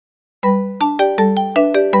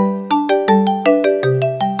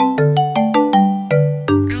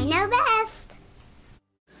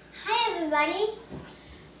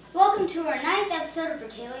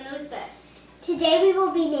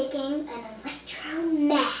be making an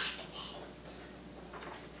electromagnet.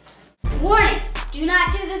 Warning! Do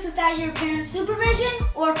not do this without your parents' supervision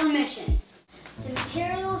or permission. The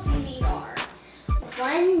materials you need are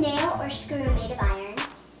 1 nail or screw made of iron,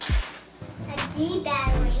 a D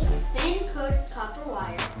battery, thin coated copper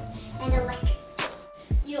wire, and electric tape.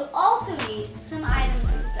 You'll also need some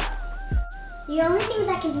items to pick up. The only things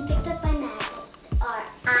that can be picked up by magnets are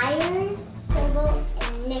iron, cobalt,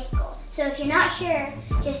 and nickel. So if you're not sure,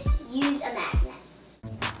 just use a magnet.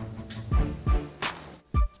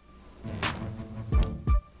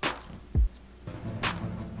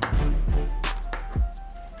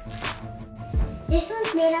 This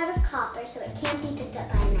one's made out of copper, so it can't be picked up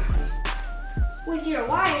by a magnet. With your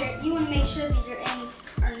wire, you want to make sure that your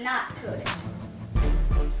ends are not coated.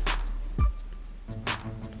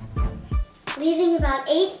 Leaving about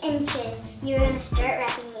 8 inches, you're going to start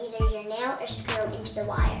wrapping either your nail or screw into the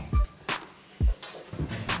wire.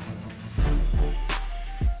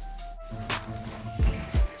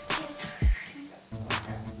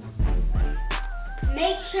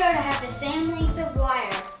 Make sure to have the same length of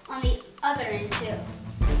wire on the other end too.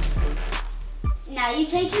 Now you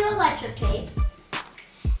take your electric tape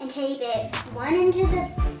and tape it one end to the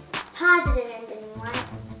positive end and one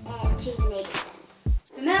end to the negative end.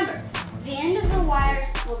 Remember, the end of the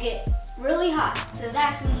wires will get really hot, so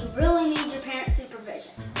that's when you really need your parents'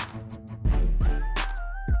 supervision.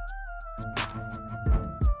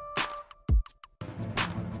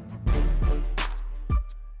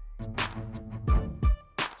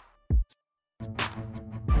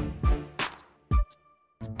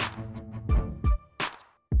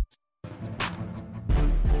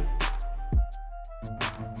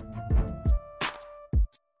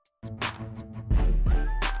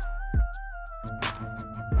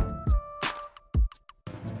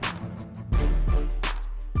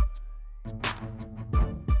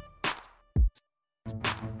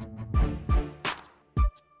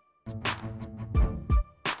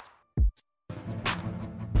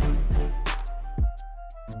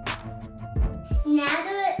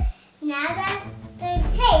 Now that there's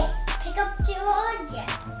tape, pick up your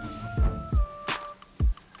object.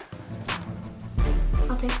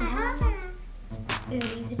 I'll take them off. Is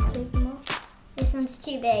it easy to take them off? This one's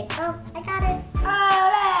too big. Oh, I got it.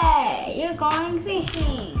 Olé! You're going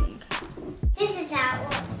fishing. This is how it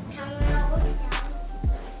works. Tell me how it works, Alice.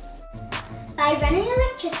 By running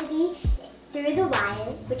electricity through the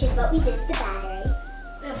wire, which is what we did with the battery,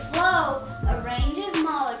 the flow arranges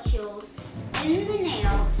molecules in the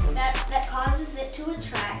nail that causes it to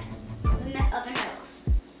attract the other metals.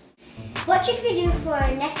 What should we do for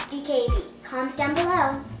our next BKB? Comment down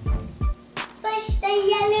below. Push the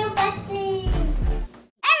yellow button.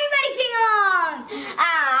 Everybody sing along! I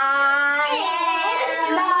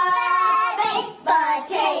am a baked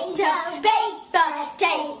potato, baked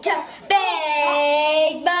potato,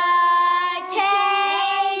 baked potato.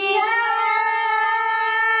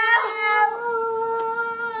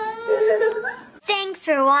 Thanks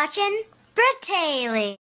for watching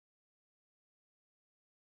Bratayley.